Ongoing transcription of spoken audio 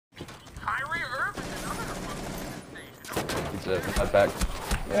That's it. Cut back.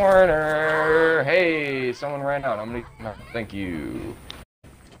 Warner! Hey, someone ran out. I'm gonna. Thank you.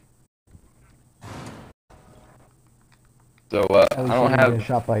 So, I don't have.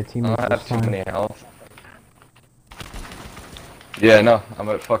 Shot by a teammate I don't have too time. many health. Yeah, no, I'm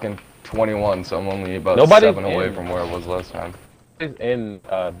at fucking 21, so I'm only about 7 away from where I was last time. Nobody's in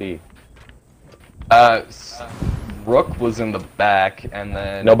B. Rook was in the back, and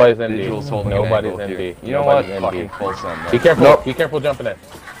then nobody's in B. Holding nobody's in B. You know what? Fucking full send. Be careful. Nope. Be careful jumping it.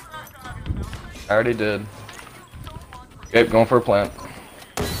 I already did. Okay, going for a plant.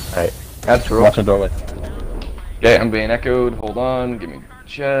 Alright. That's true. Watch the doorway. Okay, I'm being echoed. Hold on. Give me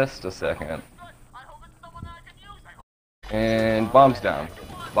just a second. And bombs down.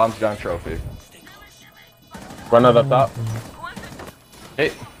 Bombs down trophy. Run it up top.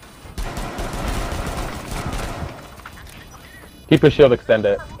 Hey. Keep your shield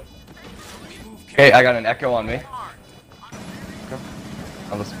extended. Okay, I got an echo on me.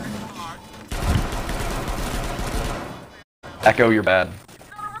 On this. Echo, you're bad.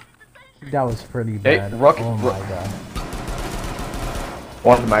 That was pretty bad. Hey, Rook. Oh my god.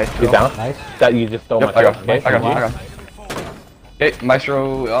 One Maestro. He's down. Nice. That you just stole my I got. okay? I got. Okay,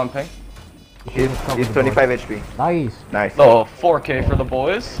 Maestro on ping. He's 25 HP. Nice. Nice. Oh, 4K for the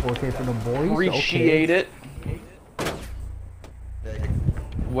boys. 4K for the boys. Appreciate it.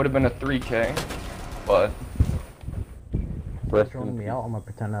 Would have been a 3K, but. It's throwing me out. I'm gonna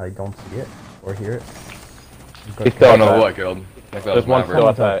pretend that I don't see it or hear it. He's still know what killed. There's one still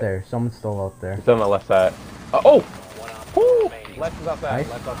outside. There. Someone's still out there. He's on the left side. Oh! Woo! Left is outside. Nice.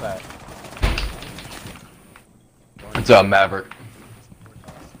 Left outside. It's Maverick.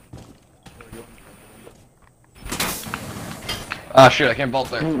 Ah shit, I can't vault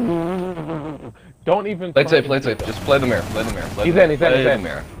there. Don't even Play safe, play safe. Just play the mirror, play the mirror. He's in, he's in, he's in.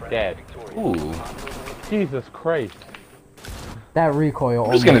 Mirror. Dead. Ooh. Jesus Christ. That recoil.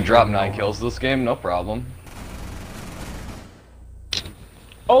 I'm just gonna drop 9 kills this game, no problem.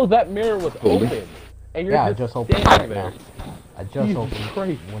 Oh, that mirror was open. And you're I just opened standing it there. now. I just opened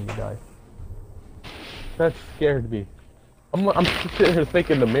Christ. when you died. That scared me. I'm sitting here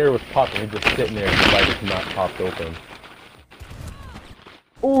thinking the mirror was popped and just sitting there like it's not popped open.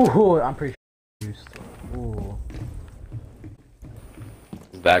 Ooh, I'm pretty confused. Ooh.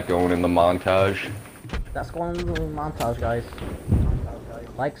 Is that going in the montage? That's going into the montage, guys.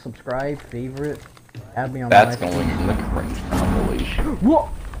 Like, subscribe, favorite, add me on That's going in the cringe compilation. Whoa!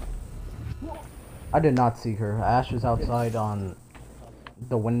 I did not see her. Ash is outside on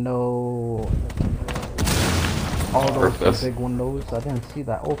the window. All those big windows. I didn't see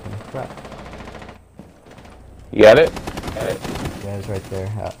that open. Crap. You got it? Yeah, it's right there.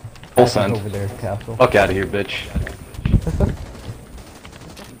 Full send. Over there, castle. Fuck out of here, bitch.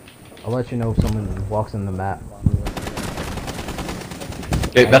 I'll let you know if someone walks in the map.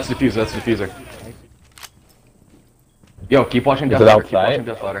 Okay, that's diffuser, that's diffuser. Yo, keep watching Death Ladder, keep watching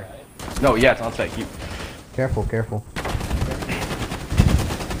Death Ladder. No, yeah, it's on site, keep. Careful, careful.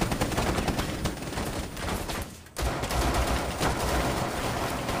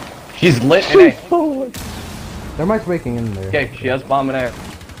 She's lit in A. There might be breaking in there. Okay, she has bomb in A.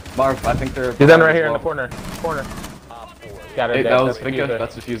 Marv, I think they're... She's in right here in the corner. Got her Hey, dead. that was Vinka,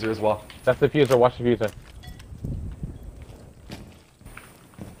 that's diffuser as well. That's the diffuser, watch the diffuser.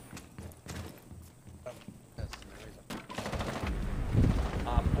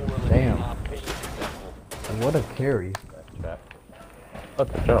 Damn. What a carry.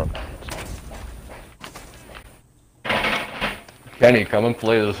 What the jump? Kenny, come and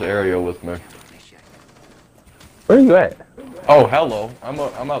play this area with me. Where are you at? Oh, hello. I'm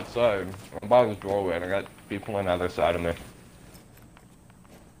outside. I'm by this doorway and I got people on the other side of me.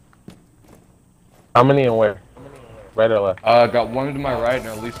 How many and where? Right or left? Got one to my right and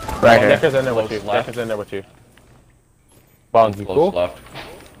at least... Right here. Decker's in there with you. Decker's in there with you. Bonds, you cool? Left.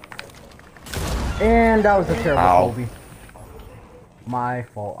 And that was a terrible Kobe. My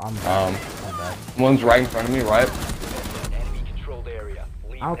fault. I'm bad. My bad. One's right in front of me, right?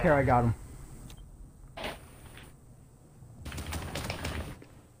 I don't care. I got him.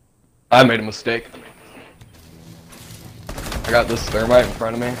 I made a mistake. I got this thermite in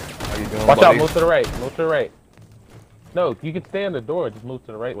front of me. How you doing, Watch buddy? out, move to the right. Move to the right. No, you can stay on the door. Just move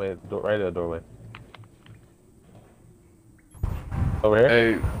to the right way. Right of the doorway. Over here?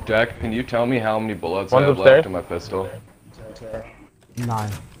 Hey, Jack, can you tell me how many bullets One's I have upstairs. left in my pistol?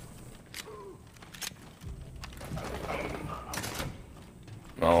 9.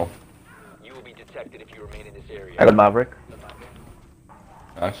 No. You will be detected if you remain in this area. I got Maverick.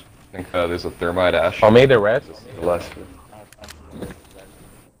 I think there's a thermite ash. Oh, made the red? Left.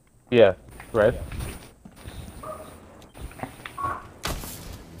 Yeah, red.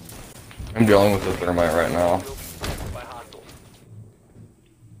 I'm dealing with the thermite right now. By hostiles.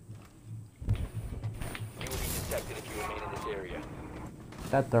 You will be detected if you remain in this area.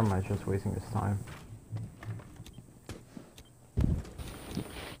 That thermite's just wasting his time.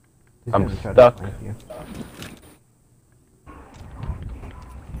 He's I'm gonna try to stuck. flank you.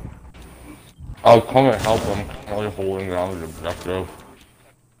 I'll come and help him. I'm only holding down the objective.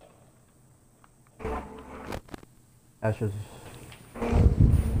 That's just...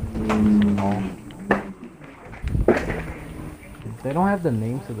 small. They don't have the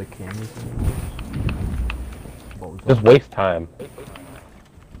names of the cameras anymore. What was Just that? waste time.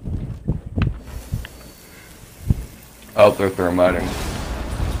 Out there thermiting.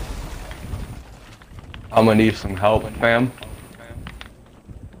 I'm gonna need some help, fam.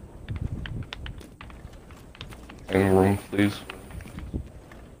 In the room, please.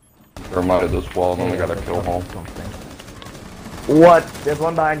 Thermite this wall, then we gotta kill home. Something. What? There's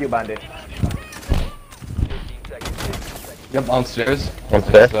one behind you, bandit. 15 seconds. Yep, downstairs.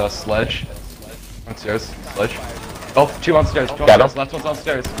 Upstairs? It's, sledge. Downstairs, sledge. Oh, two downstairs. Two Got downstairs. him. Last one's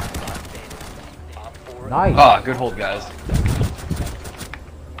downstairs. Nice! Ah, good hold, guys.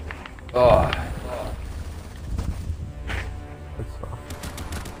 Ah. Good stuff.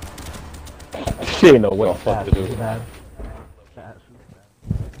 She ain't know what the fuck Bad, to do. bad.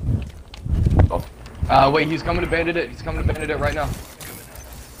 Bad. Wait, he's coming to bandit it. He's coming to bandit it right now.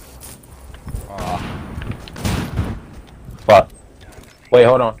 Ah. Fuck. Wait,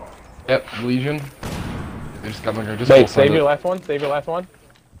 hold on. Yep, Legion. They're just coming here. Just Wait, full send save it. your last one. Save your last one.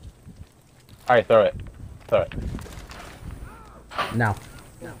 Alright, throw it. Throw it. Now.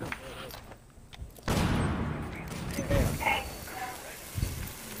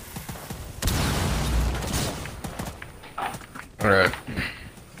 Alright. I'm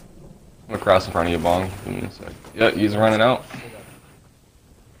gonna cross in front of you, Bong. Give me a sec. Yeah, he's running out.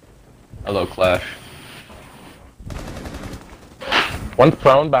 Hello, Clash. One's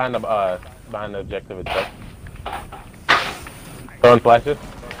prone behind the objective itself. Throwing flashes.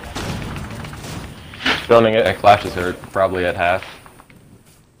 Droning it. And Clash is hurt, probably at half.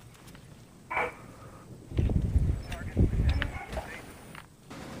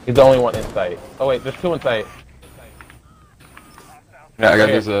 He's the only one in sight. Oh wait, there's two in sight. Yeah, I got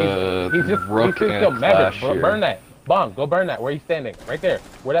Here, there's a he's Rook still and a mad. Clash here. Burn that. Bomb, go burn that. Where he's standing. Right there.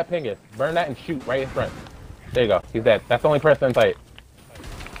 Where that ping is. Burn that and shoot right in front. There you go. He's dead. That's the only person in sight.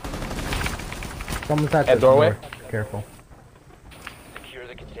 Someone's at At this doorway? door. Careful. Secure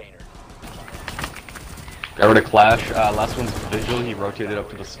the container. Got rid of Clash. Last one's Vigil. He rotated up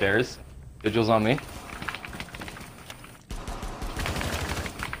to the stairs. Vigil's on me.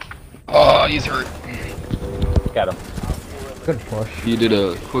 Oh, he's hurt. Got him. Good push. He did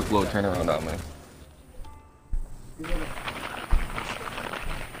a quick little turnaround on me.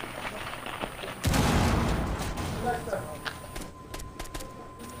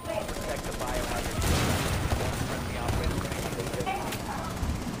 Protect the biohazard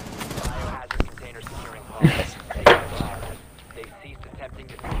biohazard container securing policy. They ceased attempting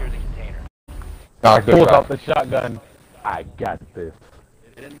to secure the container. Ah, good Pulls shot. out the shotgun. I got this.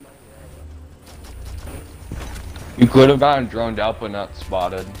 You could have gotten droned out but not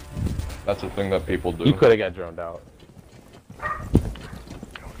spotted. That's the thing that people do. You could have got droned out.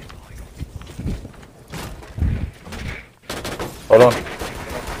 Hold on.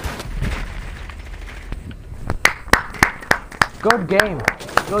 Good game.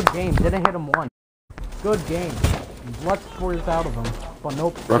 Good game. Didn't hit him once. Good game. Blood pours out of him. But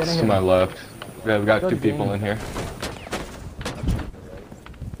nope. Rook's Didn't to hit my him. left. Yeah, we got Good two people game. in here.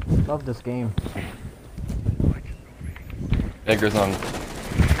 Love this game. Edgar's on.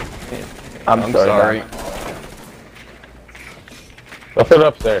 I'm sorry. man. Let's sit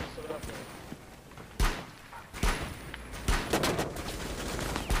upstairs.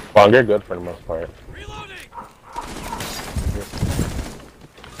 Well, you're good for the most part.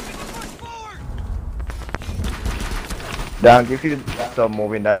 Dan, if you stop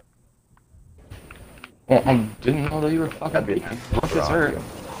moving that. Well, I didn't know that you were fucking That'd be beating. Rook is hurt.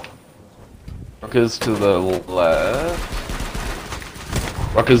 Rook is to the left.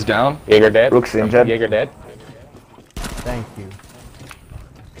 Rook is down. Jaeger dead. Rook's injured. Jaeger dead. Thank you.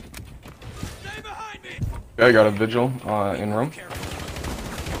 Yeah, I got a Vigil in room.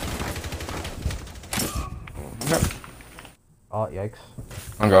 Yep. Oh, yikes.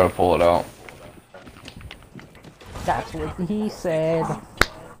 I gotta pull it out. That's what he said.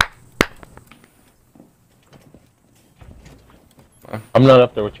 I'm not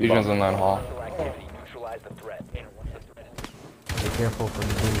up there with you. Legion's Bob. in that hall. Hostile activity. Neutralize the threat. Once the threat is Be careful for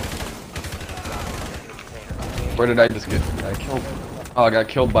the dude. Where did I just get? I killed. Oh, I got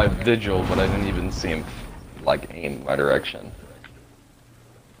killed by Vigil, but I didn't even see him, like, aim my direction.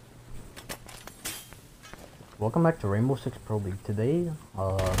 Welcome back to Rainbow Six Pro League. Today,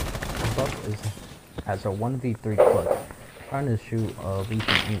 Buck has a 1v3 clutch. Trying to shoot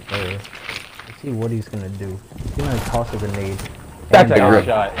VP there. Let's see what he's gonna do. He's gonna toss a grenade. That's a And,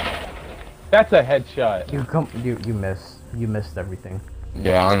 headshot. That's a headshot. You missed everything.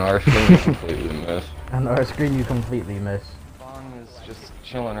 Yeah, on our screen, we completely missed. On our screen, you completely missed. Bong is just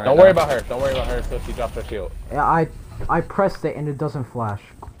chilling right Don't now. worry about her. Don't worry about her. So she dropped her shield. Yeah, I pressed it and it doesn't flash.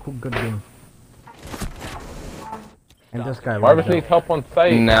 Cool, good game. And this guy. Marvis right needs help on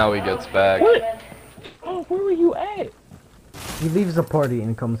site. Now he gets back. What? Oh, where were you at? He leaves the party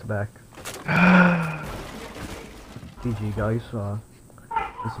and comes back. GG guys.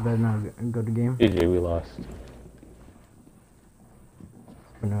 This better not go to game. GG, we lost.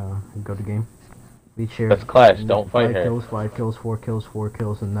 Gonna go to game. We cheer. That's Clash, don't fight her. 5 kills, 4 kills, 4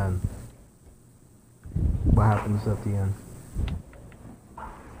 kills, and then what happens at the end?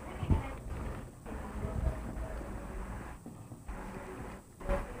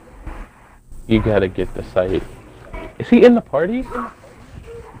 You gotta get the site. Is he in the party?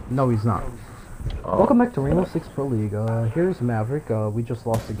 No, he's not. Oh. Welcome back to Rainbow Six Pro League. Here's Maverick. We just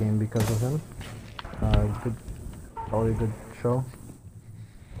lost the game because of him. Good, probably a good show.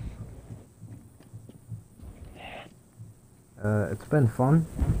 It's been fun.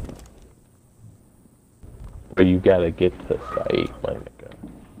 But you gotta get the site, my nigga.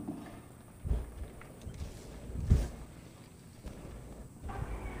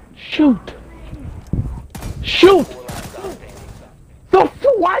 Shoot! Shoot! So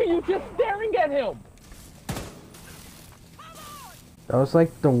why are you just staring at him? That was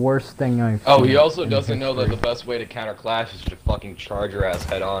like the worst thing I've Oh, seen he also in doesn't know that history. the best way to counter Clash is to fucking charge your ass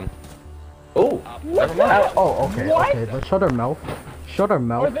head on. Oh, Never mind. Oh, okay, What? okay. Let's shut our mouth. Shut our Are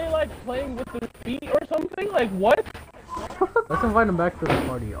mouth. they like playing with their feet or something? Like what? Let's invite him back to the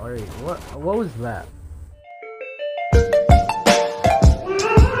party. Alright, what was that?